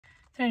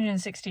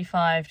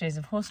365 Days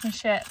of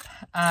Horsemanship.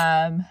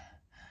 Don't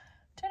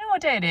know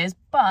what day it is,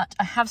 but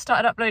I have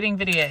started uploading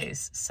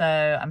videos, so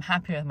I'm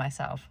happy with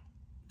myself.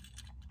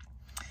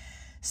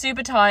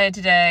 Super tired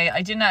today.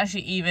 I didn't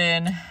actually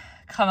even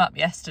come up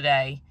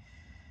yesterday.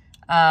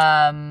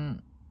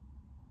 Had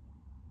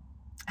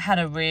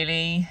a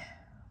really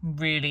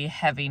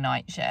heavy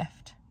night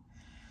shift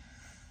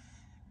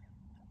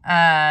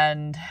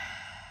and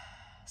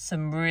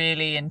some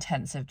really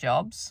intensive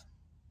jobs,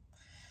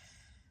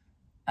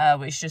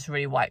 which just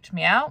really wiped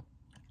me out.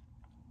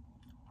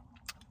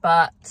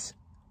 But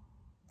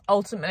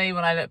ultimately,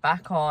 when I look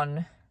back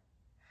on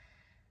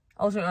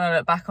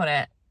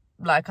it,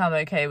 like, I'm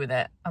okay with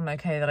it. I'm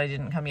okay that I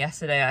didn't come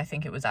yesterday. I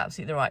think it was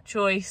absolutely the right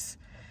choice.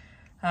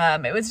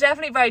 It was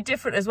definitely very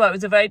different as well. It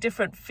was a very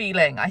different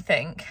feeling, I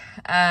think.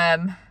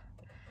 That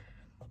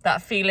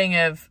feeling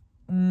of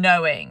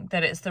knowing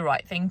that it's the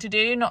right thing to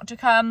do not to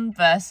come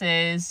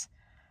versus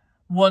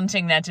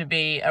wanting there to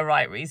be a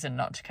right reason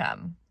not to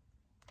come.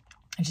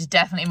 Which is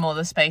definitely more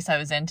the space I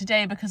was in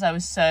today because I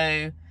was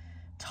so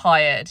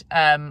tired.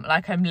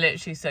 Like, I'm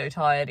literally so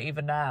tired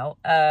even now.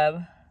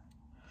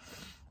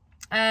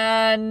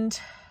 And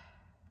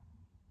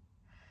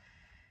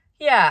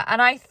yeah,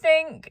 and I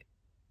think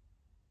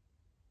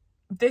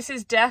this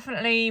is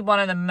definitely one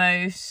of the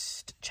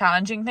most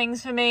challenging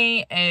things for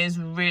me, is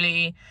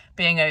really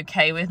being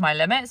okay with my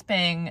limits,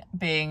 being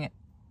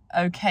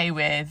okay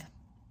with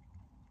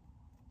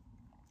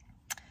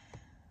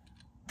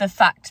the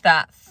fact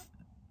that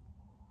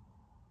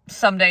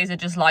some days are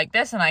just like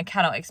this and I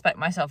cannot expect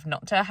myself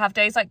not to have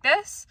days like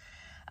this.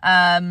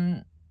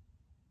 I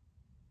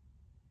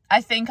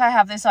think I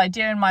have this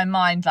idea in my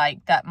mind,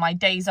 like, that my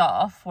days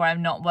off where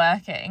I'm not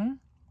working,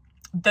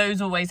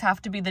 those always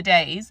have to be the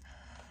days,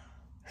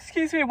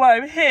 excuse me,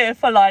 where I'm here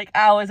for like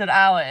hours and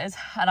hours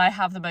and I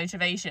have the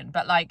motivation.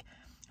 But like,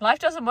 life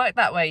doesn't work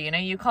that way, you know.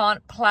 You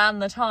can't plan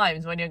the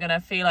times when you're going to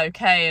feel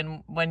okay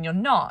and when you're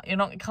not. You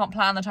can't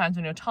plan the times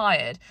when you're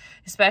tired,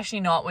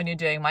 especially not when you're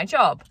doing my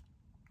job.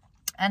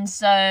 And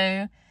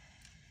so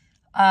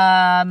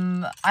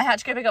I had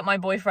to go pick up my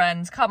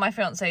boyfriend's car, my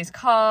fiance's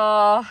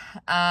car,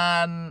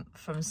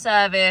 from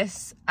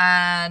service,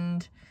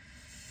 and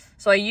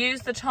so I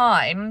used the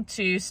time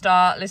to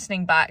start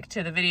listening back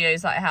to the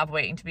videos that I have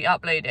waiting to be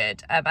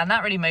uploaded, and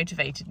that really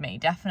motivated me,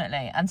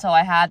 definitely. And so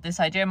I had this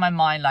idea in my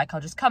mind, like, I'll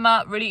just come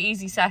up, really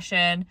easy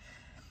session,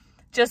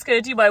 just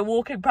gonna do my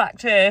walking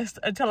practice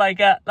until I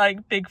get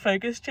like big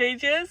focus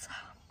changes.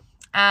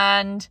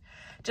 And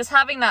just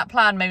having that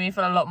plan made me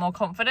feel a lot more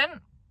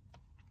confident.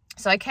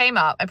 So I came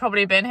up, I'd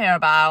probably been here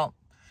about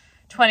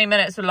 20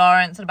 minutes with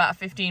Lawrence and about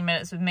 15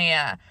 minutes with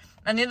Mia.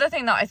 And the other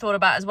thing that I thought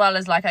about as well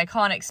is, like, I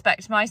can't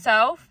expect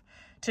myself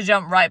to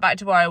jump right back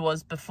to where I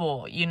was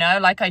before, you know?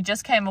 Like, I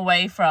just came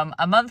away from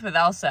a month with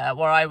Elsa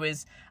where I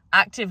was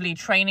actively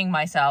training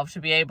myself to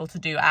be able to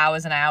do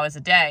hours and hours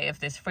a day of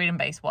this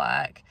freedom-based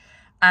work.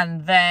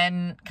 And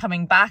then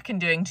coming back and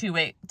doing 2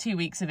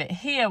 weeks of it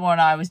here when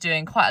I was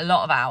doing quite a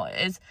lot of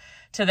hours,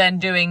 to then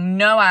doing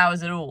no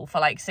hours at all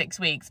for like 6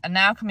 weeks. And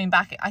now coming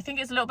back, I think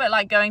it's a little bit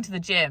like going to the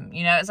gym,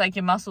 you know. It's like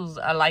your muscles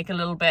are like a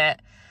little bit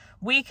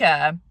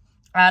weaker.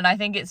 And I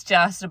think it's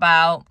just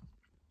about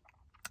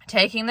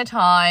taking the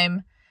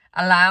time,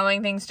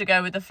 allowing things to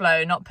go with the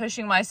flow, not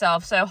pushing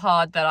myself so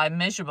hard that I'm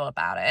miserable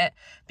about it.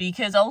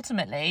 Because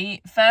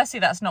ultimately,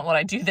 firstly, that's not what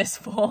I do this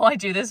for. I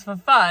do this for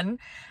fun.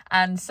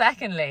 And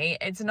secondly,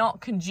 it's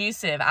not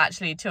conducive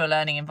actually to a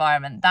learning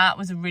environment. That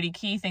was a really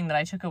key thing that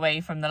I took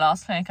away from the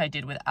last clinic I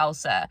did with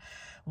Elsa,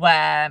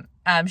 where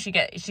she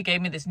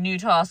gave me this new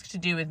task to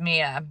do with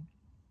Mia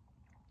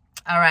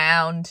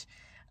around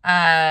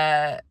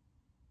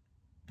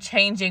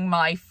changing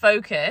my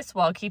focus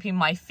while keeping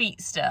my feet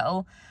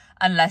still,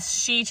 unless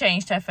she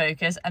changed her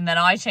focus, and then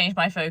I changed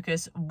my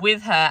focus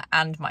with her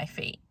and my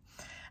feet.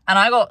 And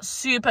I got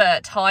super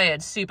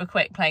tired super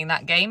quick playing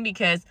that game,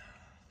 because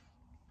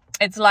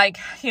it's like,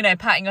 you know,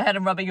 patting your head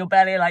and rubbing your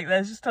belly. Like,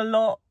 there's just a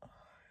lot,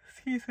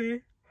 excuse me,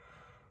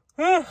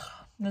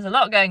 there's a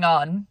lot going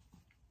on.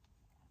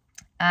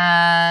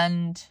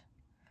 And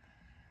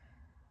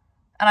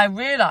I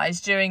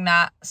realized during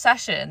that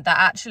session that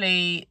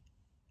actually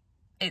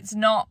it's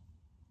not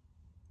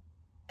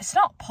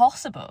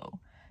possible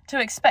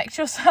to expect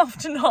yourself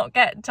to not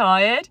get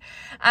tired.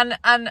 And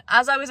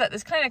as I was at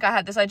this clinic, I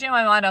had this idea in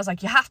my mind. I was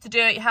like, you have to do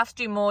it, you have to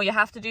do more, you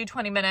have to do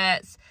 20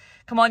 minutes.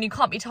 Come on, you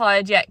can't be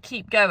tired yet,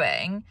 keep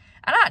going.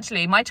 And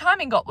actually, my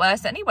timing got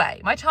worse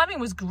anyway. My timing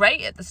was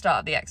great at the start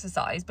of the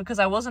exercise because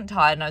I wasn't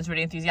tired and I was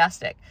really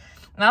enthusiastic.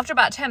 And after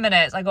about 10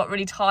 minutes, I got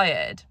really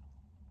tired.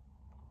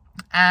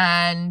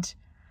 And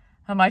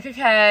I'm like,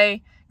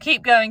 okay,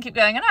 keep going.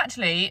 And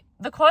actually,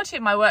 the quality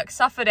of my work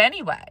suffered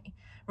anyway,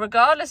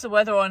 regardless of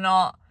whether or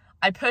not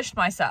I pushed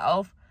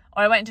myself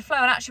or I went into flow.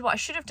 And actually, what I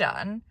should have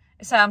done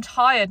is say, I'm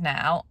tired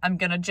now. I'm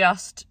going to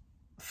just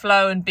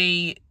flow and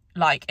be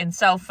like in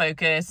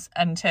self-focus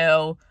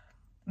until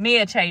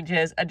Mia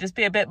changes, and just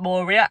be a bit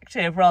more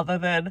reactive rather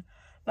than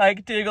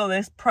like doing all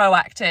this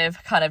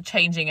proactive kind of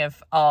changing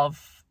of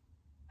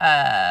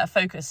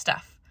focus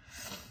stuff.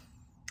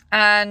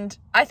 And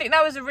I think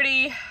that was a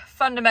really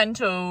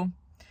fundamental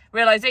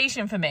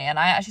realization for me. And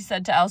I actually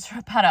said to Elsa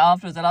about it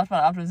afterwards, I laughed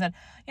about it afterwards and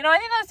said, you know, I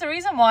think that's the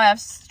reason why I've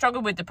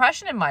struggled with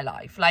depression in my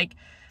life. Like,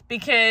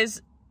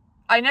 because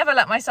I never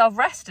let myself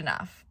rest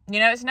enough. You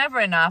know, it's never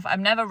enough. I've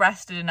never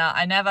rested enough.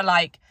 I never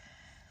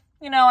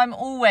I'm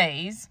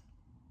always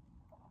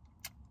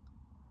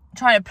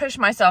trying to push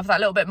myself that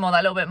little bit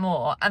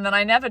more. And then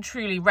I never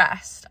truly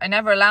rest. I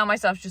never allow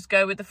myself to just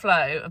go with the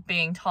flow of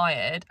being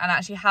tired and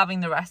actually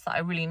having the rest that I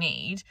really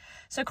need.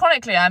 So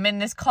chronically, I'm in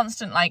this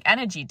constant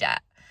energy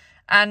debt.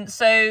 And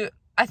so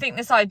I think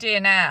this idea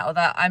now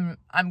that I'm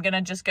going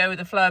to just go with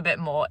the flow a bit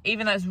more,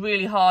 even though it's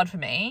really hard for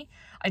me,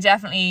 I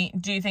definitely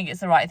do think it's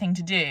the right thing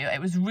to do.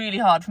 It was really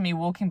hard for me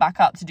walking back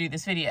up to do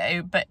this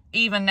video, but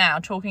even now,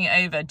 talking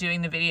it over,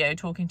 doing the video,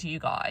 talking to you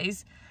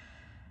guys,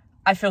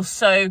 I feel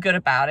so good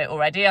about it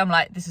already. I'm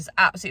like, this is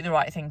absolutely the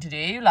right thing to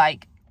do. I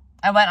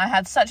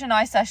had such a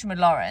nice session with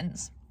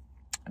Lawrence,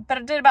 but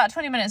I did about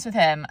 20 minutes with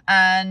him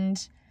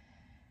and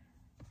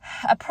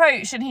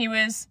approached, and he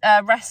was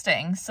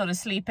resting, sort of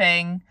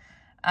sleeping,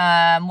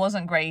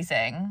 wasn't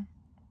grazing,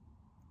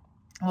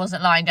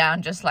 wasn't lying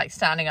down, just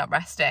standing up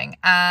resting,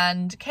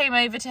 and came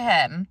over to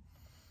him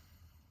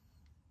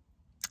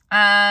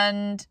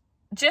and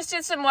just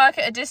did some work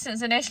at a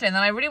distance initially, and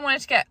then I really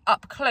wanted to get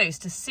up close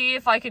to see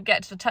if I could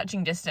get to the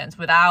touching distance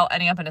without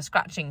ending up in a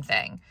scratching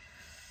thing.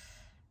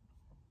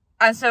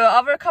 And so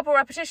after a couple of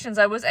repetitions,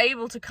 I was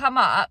able to come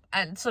up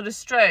and sort of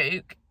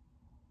stroke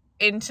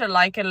into a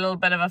little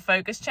bit of a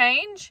focus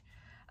change.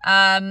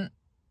 Then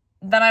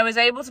I was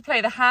able to play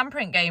the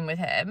handprint game with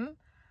him,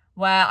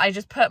 where I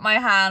just put my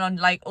hand on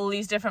all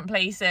these different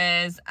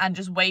places and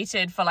just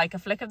waited for a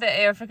flick of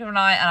the ear, a flick of an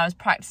eye, and I was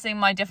practicing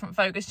my different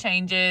focus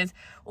changes,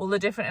 all the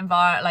different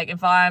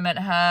environment,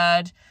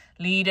 herd,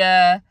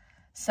 leader,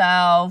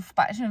 self,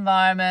 back to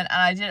environment,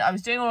 and I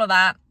was doing all of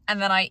that.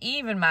 And then I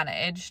even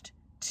managed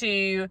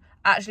to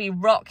actually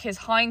rock his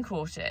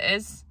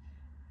hindquarters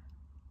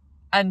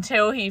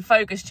until he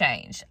focus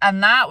changed,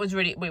 and that was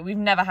really, we've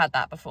never had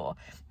that before,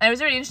 and it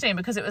was really interesting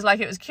because it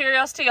was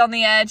curiosity on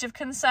the edge of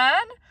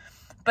concern,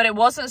 but it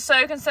wasn't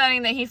so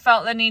concerning that he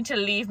felt the need to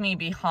leave me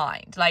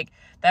behind.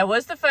 There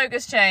was the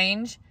focus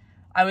change,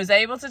 I was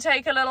able to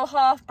take a little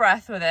half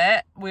breath with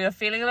it, we were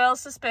feeling a little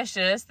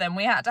suspicious, then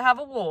we had to have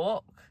a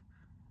walk,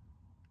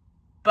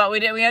 but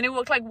we only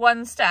walked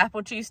one step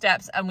or two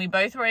steps, and we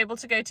both were able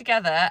to go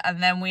together,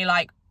 and then we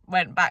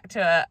went back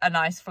to a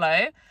nice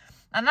flow.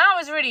 And that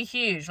was really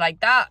huge.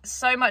 That,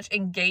 so much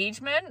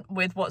engagement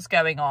with what's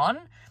going on.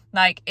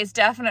 It's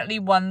definitely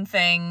one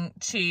thing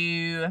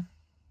to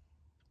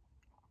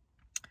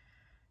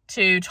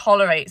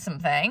tolerate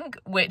something,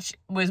 which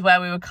was where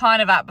we were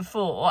kind of at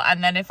before.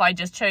 And then if I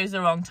just chose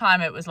the wrong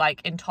time, it was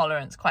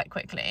intolerance quite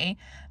quickly,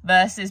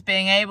 versus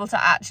being able to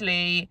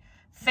actually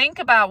think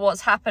about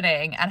what's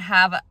happening and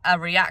have a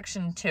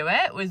reaction to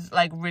it was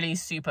really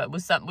super. It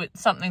was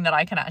something that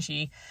I can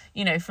actually,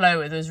 flow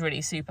with, was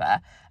really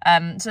super.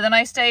 So then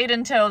I stayed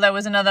until there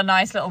was another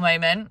nice little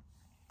moment,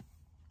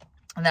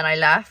 and then I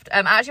left.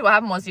 Actually what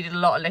happened was he did a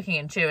lot of licking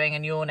and chewing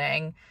and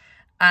yawning,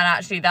 and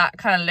actually that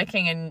kind of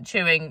licking and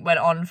chewing went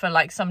on for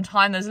some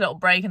time. There's a little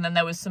break, and then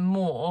there was some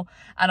more,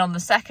 and on the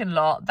second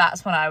lot,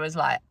 that's when I was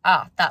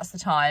that's the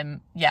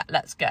time, yeah,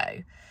 let's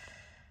go.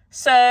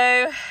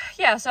 So,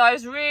 yeah, so I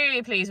was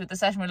really pleased with the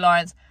session with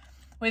Lawrence.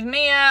 With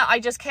Mia, I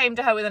just came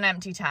to her with an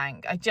empty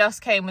tank.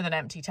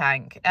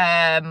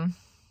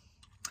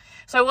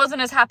 So I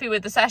wasn't as happy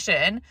with the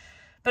session,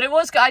 but it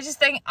was good. I just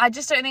don't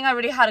think I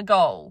really had a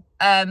goal.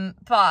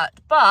 But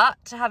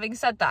having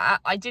said that,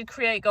 I did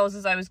create goals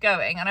as I was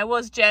going, and I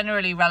was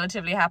generally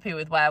relatively happy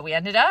with where we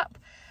ended up.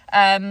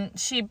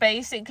 She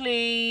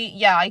basically,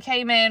 I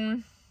came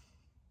in,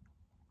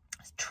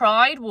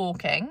 tried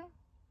walking,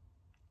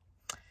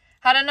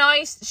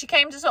 she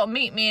came to sort of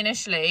meet me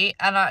initially,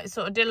 and I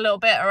sort of did a little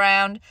bit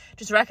around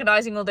just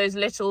recognizing all those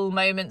little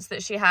moments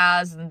that she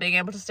has and being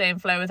able to stay in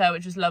flow with her,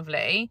 which was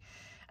lovely.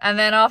 And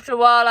then after a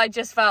while, I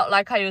just felt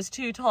like I was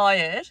too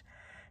tired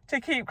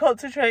to keep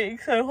concentrating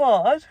so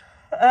hard.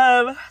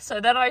 So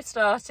then I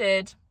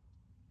started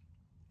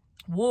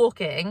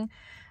walking,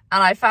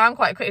 and I found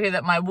quite quickly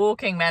that my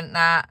walking meant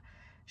that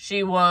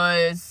she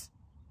was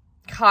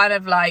kind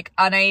of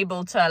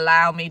unable to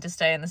allow me to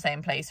stay in the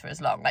same place for as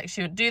long.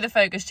 She would do the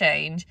focus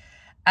change,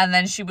 and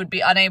then she would be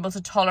unable to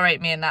tolerate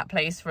me in that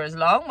place for as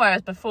long,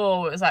 whereas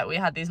before it was we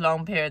had these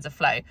long periods of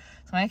flow.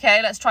 So I'm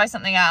okay, let's try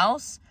something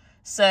else.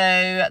 So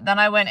then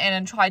I went in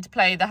and tried to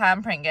play the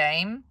handprint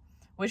game,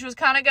 which was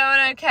kind of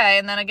going okay,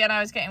 and then again I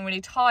was getting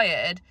really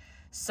tired,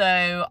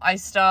 so I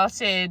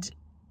started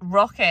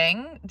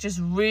rocking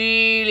just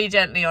really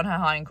gently on her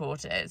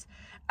hindquarters.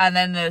 And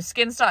then the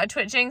skin started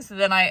twitching, so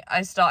then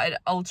I started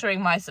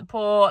altering my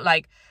support,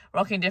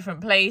 rocking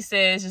different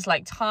places, just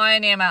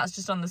tiny amounts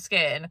just on the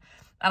skin.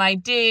 And I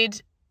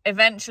did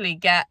eventually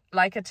get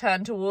a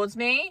turn towards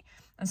me,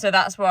 and so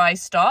that's where I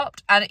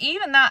stopped. And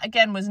even that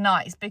again was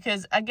nice,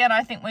 because again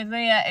I think with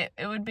Mia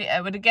it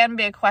would again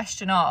be a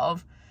question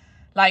of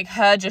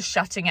her just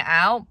shutting it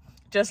out.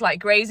 just like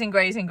grazing.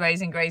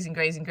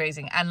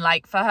 And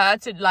like for her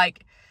to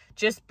like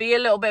just be a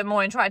little bit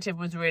more interactive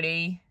was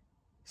really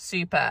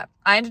super.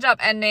 I ended up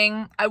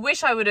ending, I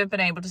wish I would have been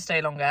able to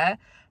stay longer,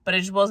 but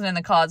it just wasn't in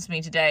the cards for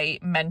me today.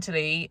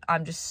 Mentally,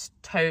 I'm just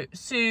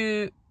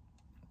too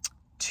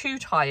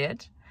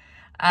tired.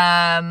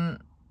 And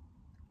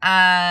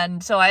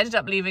so I ended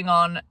up leaving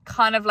on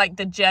kind of like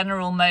the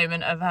general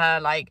moment of her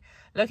like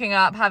looking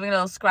up, having a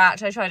little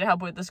scratch. I tried to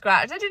help her with the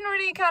scratch. I didn't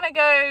really kind of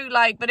go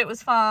like, but it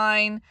was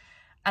fine.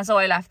 And so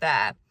I left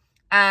there.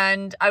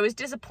 And I was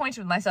disappointed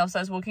with myself, so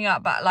I was walking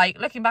up, but like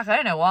looking back, I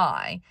don't know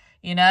why,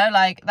 you know,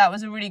 like that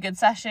was a really good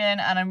session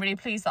and I'm really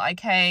pleased that I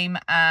came.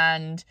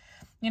 And,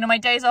 you know, my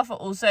days off are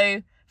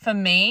also for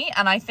me.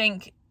 And I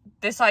think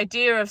this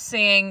idea of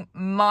seeing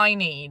my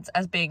needs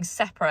as being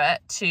separate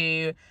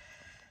to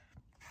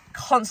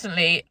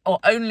constantly or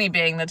only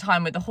being the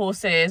time with the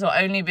horses, or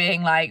only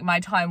being like my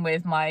time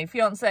with my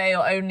fiance,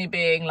 or only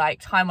being like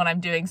time when I'm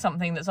doing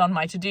something that's on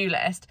my to-do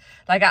list,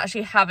 like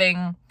actually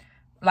having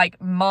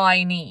like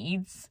my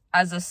needs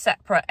as a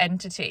separate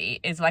entity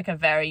is like a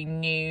very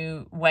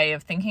new way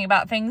of thinking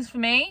about things for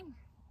me.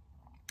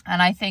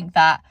 And I think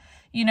that,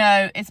 you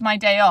know, it's my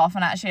day off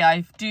and actually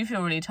I do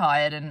feel really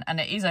tired, and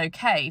it is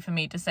okay for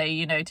me to say,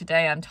 you know,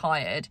 today I'm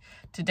tired.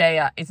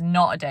 Today is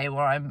not a day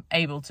where I'm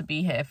able to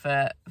be here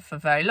for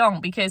very long,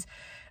 because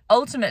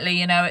ultimately,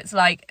 you know, it's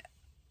like,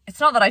 it's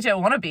not that I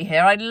don't want to be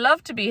here. I'd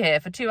love to be here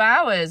for 2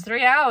 hours,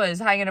 3 hours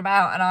hanging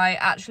about, and I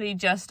actually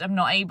just am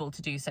not able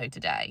to do so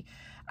today.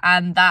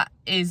 And that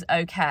is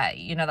okay.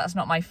 You know, that's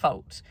not my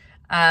fault.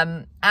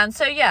 And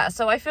so, yeah,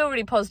 so I feel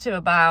really positive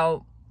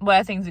about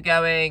where things are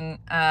going.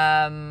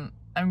 I'm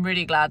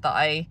really glad that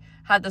I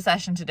had the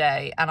session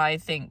today, and I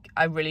think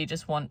I really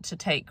just want to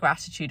take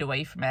gratitude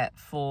away from it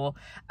for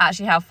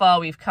actually how far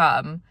we've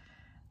come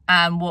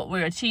and what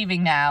we're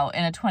achieving now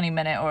in a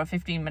 20-minute or a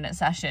 15-minute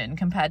session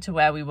compared to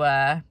where we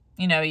were,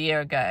 you know, a year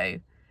ago,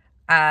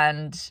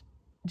 and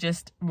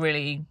just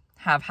really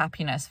have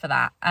happiness for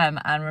that, and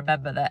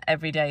remember that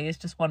every day is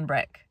just one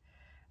brick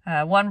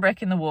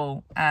in the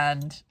wall,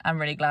 and I'm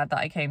really glad that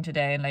I came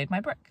today and laid my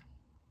brick.